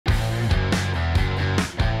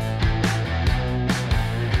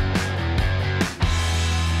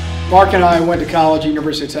Mark and I went to college at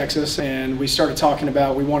University of Texas, and we started talking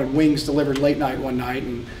about we wanted wings delivered late night one night,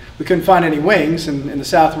 and we couldn't find any wings. And in the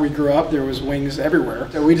South where we grew up, there was wings everywhere.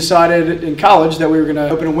 So we decided in college that we were going to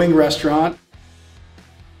open a wing restaurant.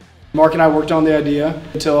 Mark and I worked on the idea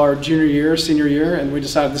until our junior year, senior year, and we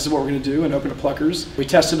decided this is what we're going to do and open a Pluckers. We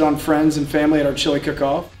tested on friends and family at our chili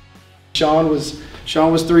cook-off. Sean was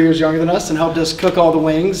 3 years younger than us and helped us cook all the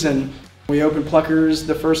wings, and we opened Pluckers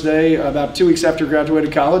the first day about 2 weeks after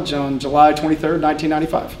graduated college on July 23rd,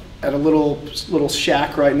 1995. At a little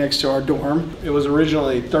shack right next to our dorm. It was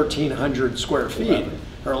originally 1,300 square feet,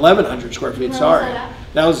 or 1,100 square feet, sorry.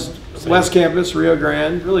 That was West Campus, Rio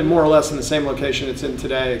Grande, really more or less in the same location it's in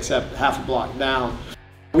today, except half a block down.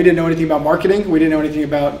 We didn't know anything about marketing, we didn't know anything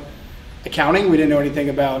about accounting, we didn't know anything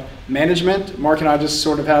about management. Mark and I just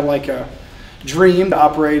sort of had like a dream to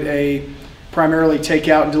operate a primarily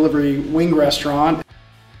takeout and delivery wing restaurant.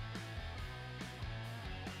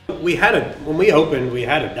 When we opened, we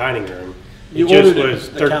had a dining room. It just was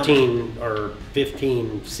 13 or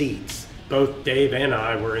 15 seats. Both Dave and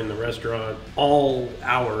I were in the restaurant all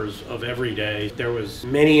hours of every day. There was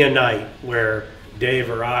many a night where Dave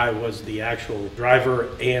or I was the actual driver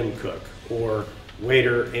and cook, or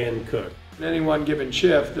waiter and cook. In any one given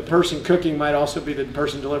shift, the person cooking might also be the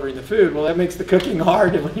person delivering the food. Well, that makes the cooking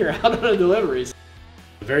hard when you're out on a delivery.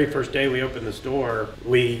 The very first day we opened the store,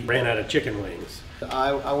 we ran out of chicken wings.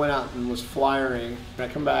 I went out and was flyering, and I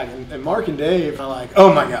come back, and Mark and Dave are like,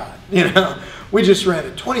 oh my God, we just ran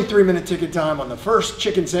a 23-minute ticket time on the first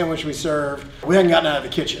chicken sandwich we served. We hadn't gotten out of the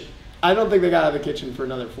kitchen. I don't think they got out of the kitchen for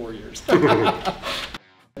another 4 years.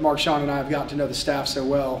 Mark, Sean, and I have gotten to know the staff so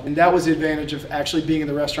well, and that was the advantage of actually being in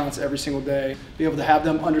the restaurants every single day, be able to have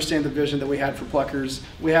them understand the vision that we had for Pluckers.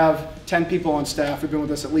 We have 10 people on staff who've been with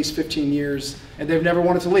us at least 15 years, and they've never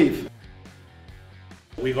wanted to leave.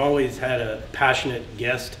 We've always had a passionate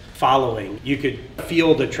guest following. You could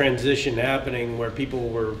feel the transition happening where people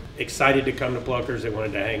were excited to come to Pluckers, they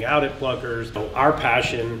wanted to hang out at Pluckers. Our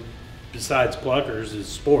passion, besides Pluckers, is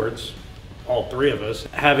sports. All three of us,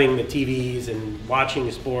 having the TVs and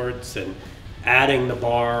watching sports and adding the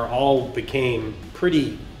bar, all became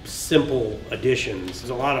pretty simple additions. It was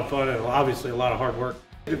a lot of fun and obviously a lot of hard work.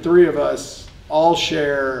 The three of us all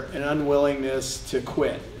share an unwillingness to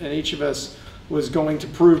quit, and each of us was going to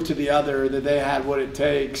prove to the other that they had what it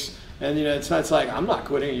takes. And it's like, I'm not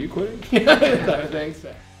quitting, are you quitting?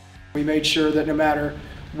 We made sure that no matter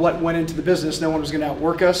what went into the business, no one was going to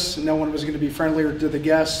outwork us, no one was going to be friendlier to the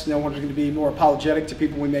guests, no one was going to be more apologetic to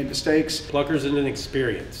people when we made mistakes. Pluckers is an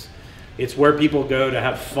experience. It's where people go to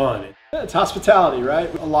have fun. Yeah, it's hospitality, right?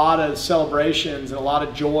 A lot of celebrations and a lot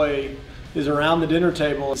of joy is around the dinner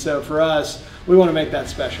table. So for us, we want to make that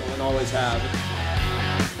special and always have.